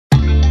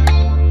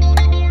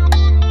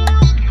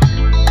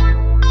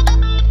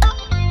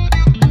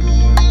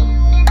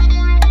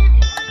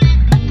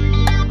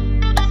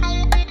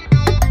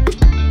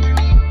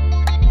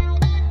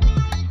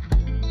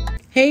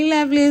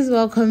lovelies,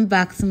 welcome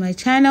back to my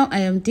channel. I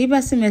am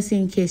Messi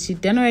in case you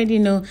don't already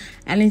know,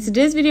 and in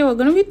today's video we're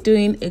going to be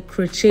doing a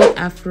crochet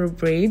afro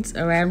braids.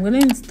 All right, I'm going to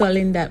install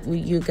in that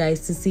with you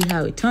guys to see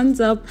how it turns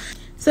up.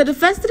 So the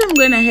first thing I'm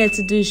going ahead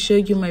to do is show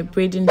you my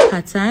braiding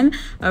pattern.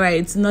 All right,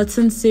 it's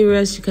nothing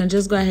serious. You can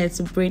just go ahead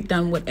to braid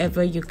down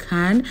whatever you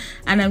can,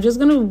 and I'm just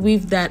going to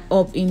weave that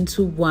up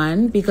into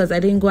one because I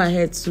didn't go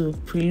ahead to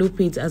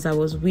pre-loop it as I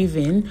was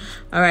weaving.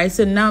 All right,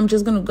 so now I'm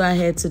just going to go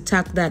ahead to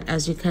tack that,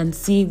 as you can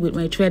see, with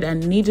my thread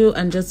and needle,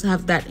 and just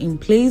have that in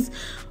place.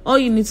 All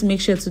you need to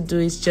make sure to do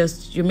is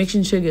just you're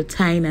making sure you're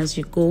tying as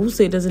you go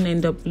so it doesn't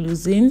end up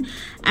losing.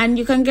 And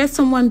you can get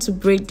someone to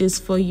braid this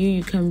for you.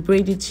 You can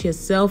braid it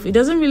yourself. It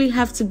doesn't really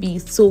have to be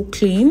so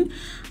clean.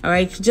 All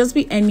right, it could just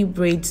be any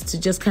braids to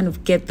just kind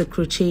of get the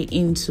crochet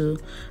into.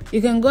 You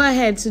can go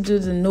ahead to do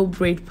the no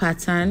braid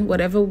pattern,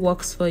 whatever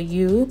works for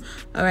you.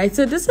 All right,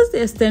 so this is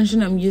the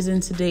extension I'm using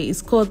today.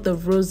 It's called the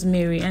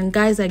Rosemary, and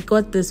guys, I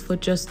got this for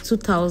just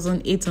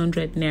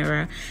 2,800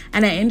 naira,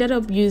 and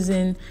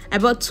I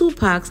bought 2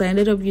 packs. I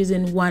ended up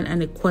using 1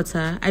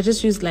 1/4. I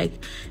just used like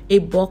a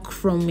bulk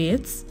from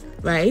it,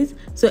 right?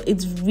 So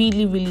it's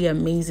really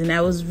amazing.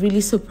 I was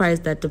really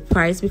surprised at the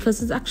price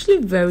because it's actually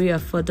very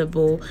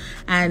affordable,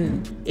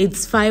 and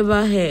it's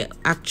fiber hair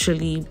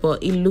actually,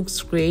 but it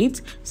looks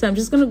great. So I'm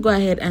just going to go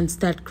ahead and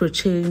start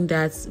crocheting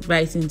that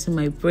right into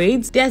my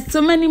braids. There's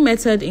so many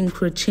methods in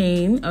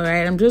crocheting. All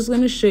right, I'm just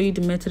going to show you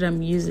the method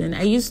I'm using.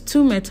 I use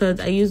 2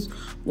 methods. I use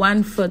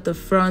one for the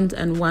front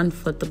and one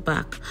for the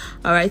back.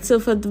 All right, so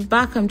for the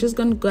back, I'm just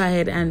going to go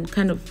ahead and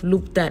kind of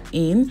loop that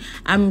in.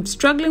 I'm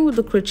struggling with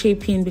the crochet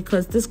pin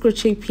because this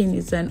crochet pin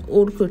is an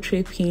old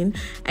crochet pin.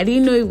 I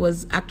didn't know it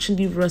was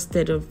actually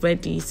rusted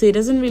already, so it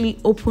doesn't really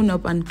open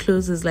up and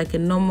closes like a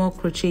normal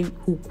crochet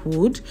hook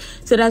would.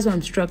 So that's why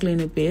I'm struggling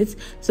a bit.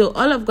 So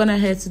all I've gone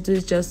ahead to do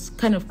is just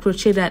kind of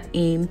crochet that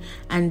in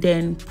and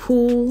then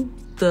pull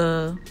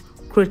the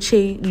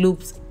crochet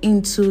loops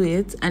into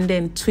it and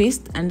then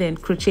twist and then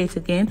crochet it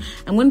again.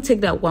 I'm going to take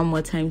that one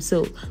more time.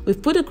 So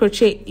we've put the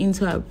crochet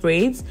into our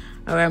braids.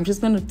 All right, I'm just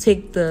going to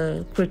take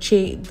the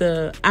crochet,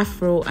 the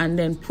afro, and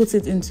then put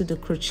it into the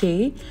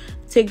crochet.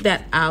 Take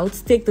that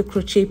out, take the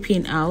crochet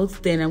pin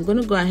out. Then I'm going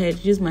to go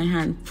ahead, use my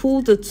hand,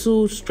 pull the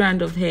 2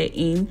 strands of hair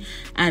in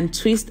and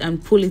twist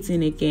and pull it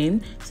in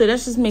again. So that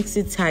just makes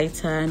it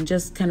tighter, and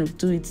just kind of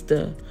do it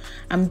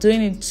I'm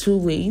doing it 2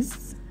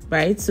 ways.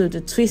 Right, so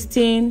the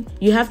twisting,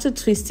 you have to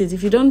twist it.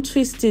 If you don't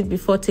twist it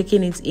before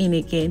taking it in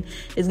again,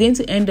 it's going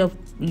to end up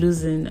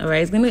losing. All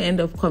right, it's going to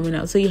end up coming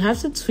out. So you have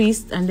to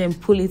twist and then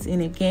pull it in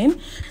again.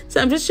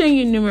 So I'm just showing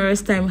you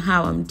numerous times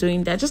how I'm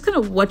doing that. Just kind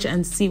of watch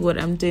and see what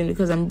I'm doing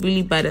because I'm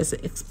really bad at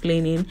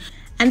explaining.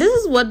 And this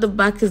is what the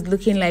back is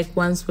looking like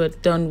once we're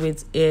done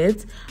with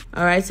it.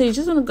 All right, so you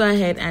just want to go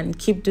ahead and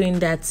keep doing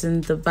that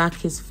and the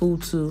back is full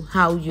to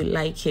how you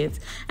like it.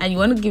 And you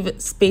want to give it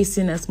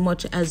spacing as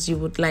much as you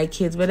would like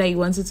it, whether you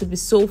want it to be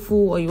so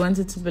full or you want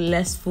it to be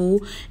less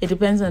full. It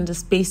depends on the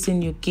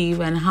spacing you give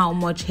and how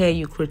much hair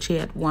you crochet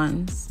at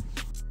once.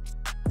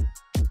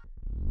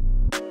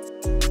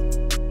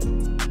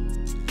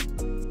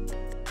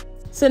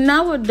 So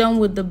now we're done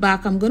with the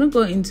back. I'm going to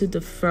go into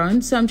the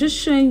front. So I'm just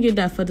showing you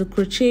that for the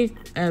crochet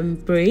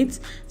braids,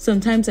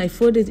 sometimes I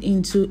fold it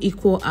into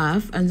equal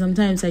half and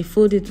sometimes I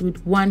fold it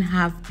with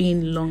 1/2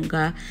 being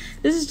longer.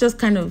 This is just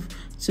kind of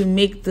to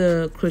make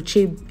the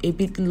crochet a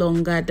bit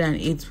longer than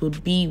it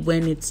would be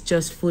when it's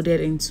just folded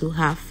into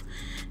half,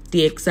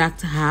 the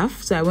exact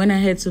half. So I went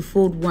ahead to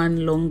fold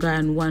 1 longer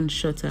and 1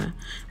 shorter,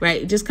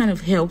 right? It just kind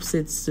of helps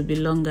it to be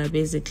longer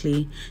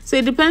basically. So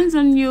it depends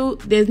on you.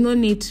 There's no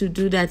need to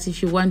do that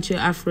if you want your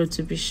afro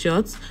to be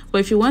short, but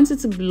if you want it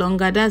to be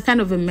longer, that's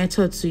kind of a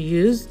method to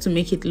use to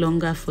make it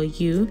longer for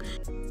you.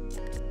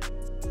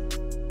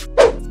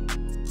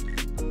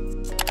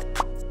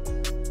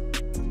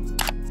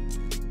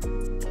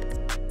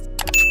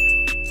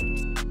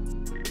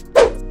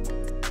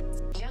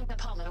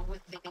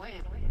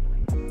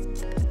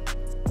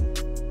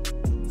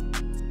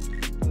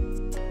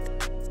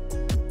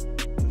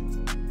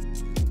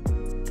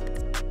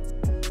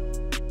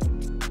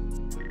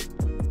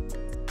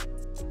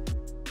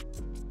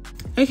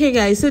 Okay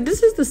guys, so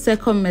this is the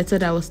second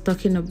method I was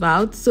talking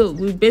about. So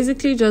we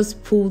basically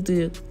just pull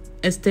the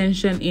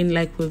extension in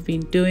like we've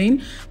been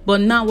doing,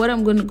 but now what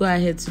I'm going to go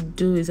ahead to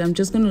do is I'm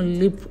just going to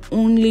loop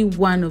only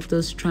one of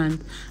those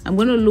strands. I'm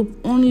going to loop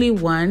only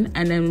one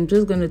and then I'm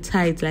just going to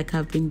tie it like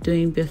I've been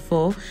doing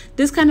before.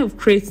 This kind of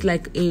creates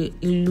like a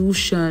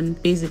illusion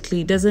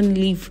basically. It doesn't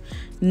leave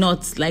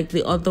knots like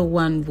the other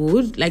one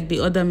would, like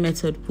the other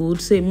method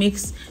would. So it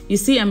makes, you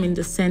see I'm in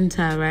the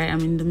center, right?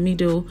 I'm in the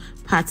middle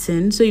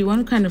pattern. So you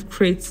want to kind of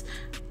create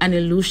an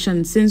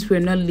illusion since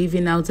we're not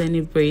leaving out any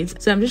braids.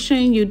 So I'm just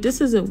showing you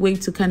this is a way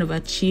to kind of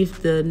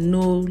achieve the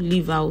no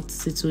leave out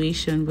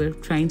situation we're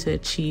trying to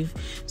achieve.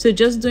 So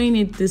just doing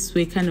it this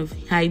way kind of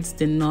hides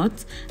the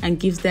knot and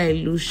gives that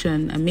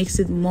illusion and makes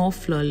it more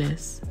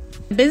flawless.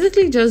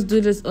 Basically just do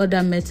this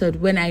other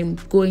method when I'm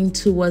going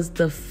towards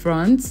the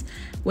front,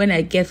 when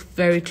I get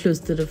very close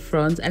to the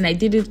front, and I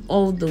did it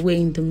all the way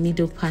in the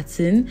middle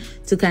pattern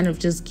to kind of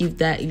just give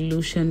that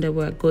illusion that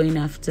we're going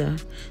after.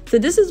 So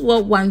this is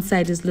what one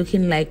side is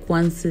looking like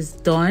once it's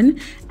done,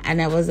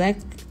 and I was like,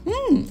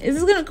 is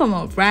this gonna come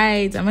out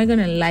right? Am I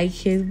gonna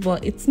like it?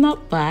 But it's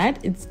not bad,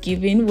 it's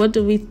giving. What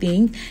do we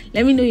think?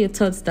 Let me know your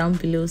thoughts down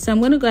below. So I'm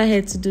gonna go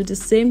ahead to do the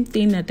same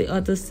thing at the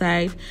other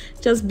side.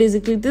 Just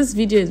basically, this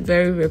video is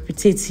very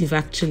repetitive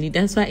actually,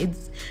 that's why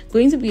it's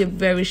going to be a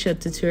very short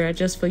tutorial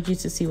just for you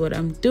to see what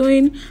I'm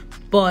doing,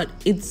 but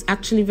it's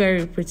actually very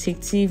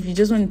repetitive. You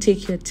just want to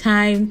take your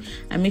time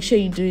and make sure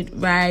you do it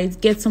right.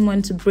 Get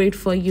someone to braid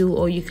for you,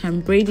 or you can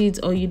braid it,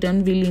 or you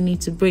don't really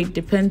need to braid,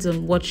 depends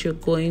on what you're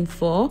going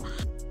for.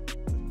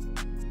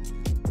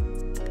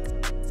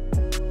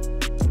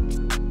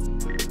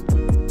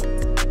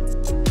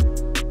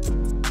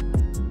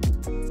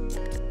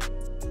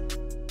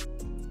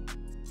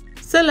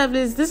 So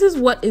lovelies, this is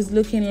what it's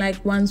looking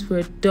like once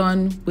we're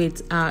done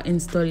with our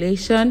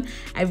installation.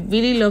 I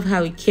really love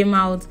how it came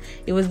out.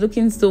 It was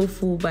looking so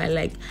full, but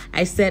like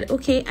I said,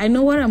 okay, I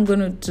know what I'm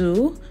gonna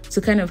do to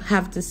kind of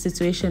have the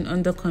situation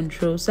under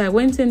control. So I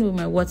went in with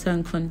my water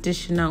and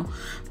conditioner,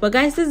 but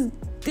guys, this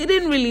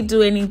didn't really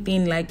do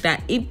anything like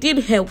that. It did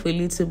help a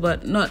little,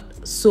 but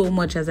not so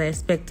much as I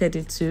expected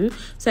it to.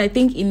 So I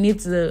think it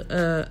needs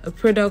a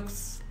product.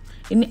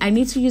 I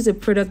need to use a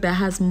product that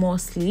has more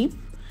sleep,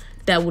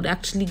 that would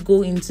actually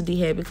go into the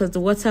hair, because the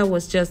water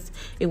was just,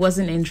 it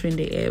wasn't entering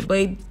the hair, but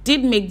it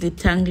did make the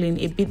tangling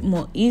a bit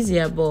more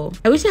easier.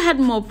 But I wish I had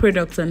more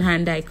products on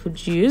hand that I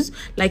could use,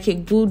 like a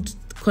good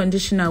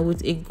conditioner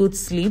with a good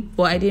sleep,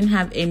 but I didn't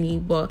have any,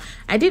 but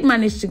I did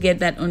manage to get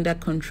that under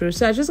control.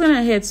 So I just went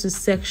ahead to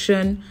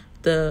section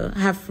the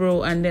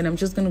afro, and then I'm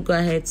just going to go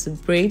ahead to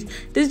braid.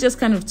 This is just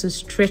kind of to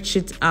stretch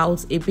it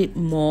out a bit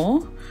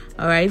more.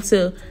 All right,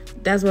 so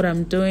that's what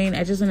I'm doing.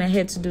 I just went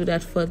ahead to do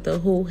that for the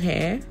whole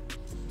hair.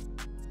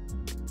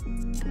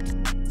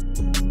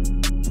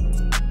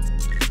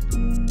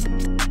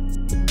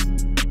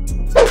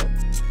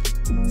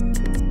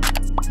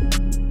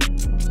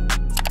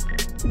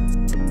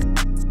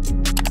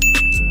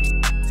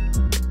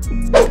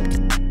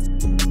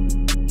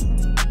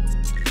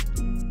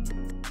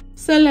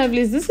 So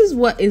lovelies, this is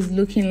what it's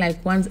looking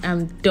like once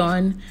I'm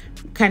done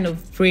kind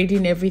of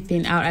braiding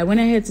everything out. I went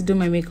ahead to do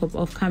my makeup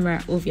off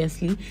camera,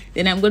 obviously.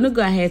 Then I'm going to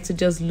go ahead to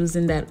just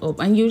loosen that up,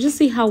 and you'll just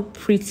see how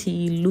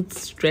pretty it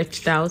looks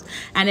stretched out,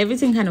 and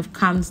everything kind of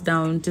calms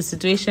down. The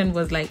situation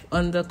was like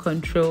under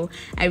control.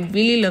 I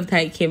really loved how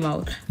it came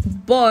out,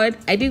 but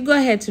I did go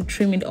ahead to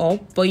trim it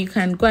up, but you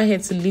can go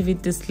ahead to leave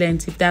it this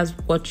length if that's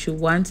what you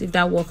want. If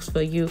that works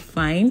for you,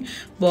 fine.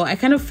 But I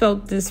kind of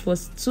felt this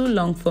was too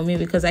long for me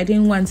because I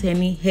didn't want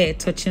any hair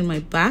touching my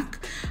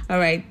back. All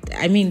right,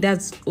 I mean,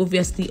 that's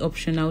obviously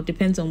optional,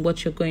 depends on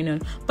what you're going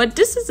on, but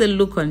this is a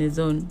look on its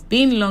own.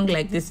 Being long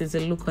like this is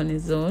a look on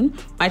its own.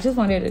 I just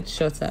wanted it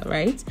shorter,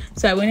 right?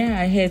 So I went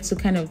ahead to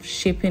kind of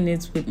shaping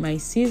it with my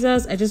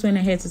scissors. I just went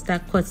ahead to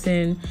start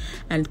cutting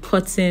and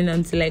cutting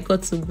until I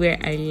got to where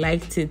I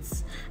liked it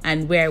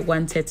and where I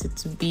wanted it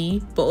to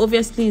be. But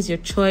obviously it's your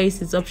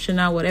choice, it's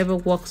optional, whatever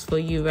works for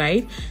you,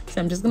 right?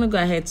 So I'm just gonna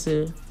go ahead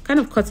to kind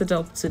of cut it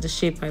up to the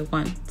shape I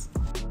want.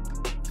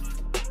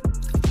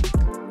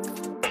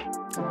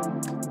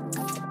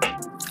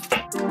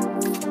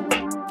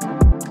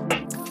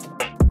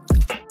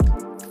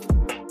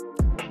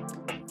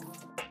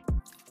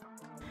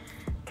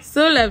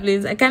 So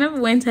lovelies, I kind of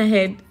went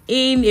ahead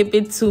in a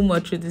bit too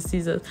much with the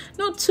scissors.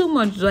 Not too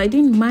much though, I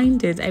didn't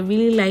mind it. I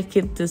really like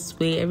it this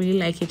way. I really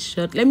like it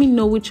short. Let me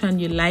know which one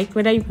you like,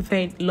 whether you prefer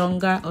it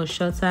longer or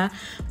shorter.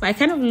 But I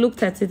kind of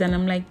looked at it and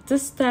I'm like,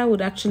 this style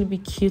would actually be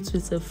cute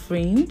with a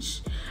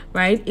fringe,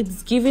 right?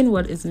 It's giving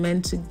what it's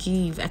meant to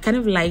give. I kind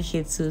of like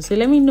it too. So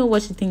let me know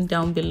what you think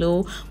down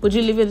below. Would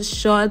you leave it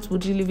short?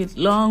 Would you leave it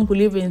long? Would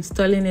you be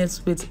installing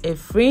it with a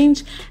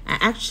fringe? I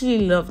actually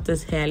love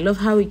this hair. I love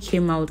how it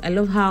came out. I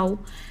love how,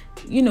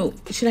 you know,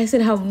 should I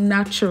say how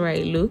natural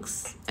it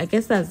looks? I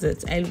guess that's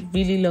it. I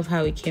really love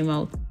how it came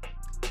out.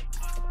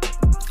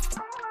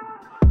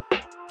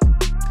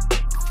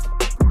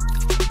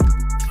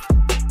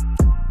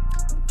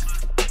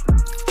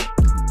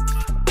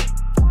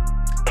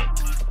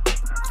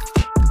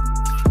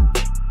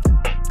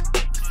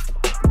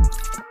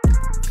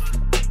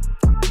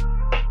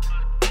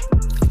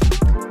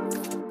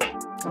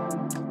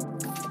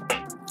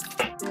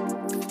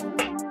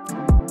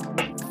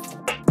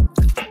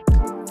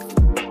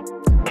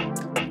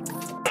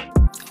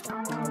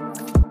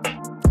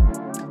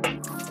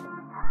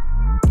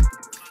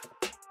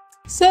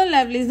 So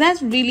lovelies,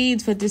 that's really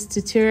it for this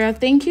tutorial.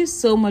 Thank you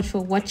so much for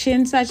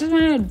watching. So I just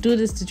wanted to do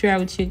this tutorial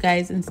with you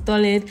guys,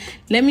 install it.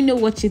 Let me know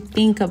what you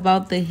think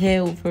about the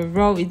hair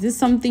overall. Is this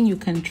something you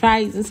can try?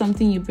 Is this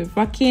something you'll be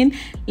rocking?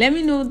 Let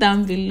me know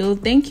down below.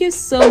 Thank you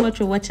so much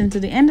for watching to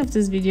the end of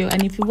this video.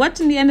 And if you're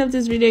watching the end of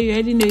this video, you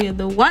already know you're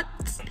the what?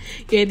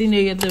 You already know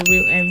you're the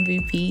real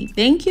MVP.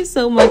 Thank you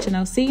so much, and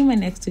I'll see you in my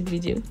next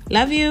video.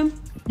 Love you.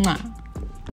 Mwah.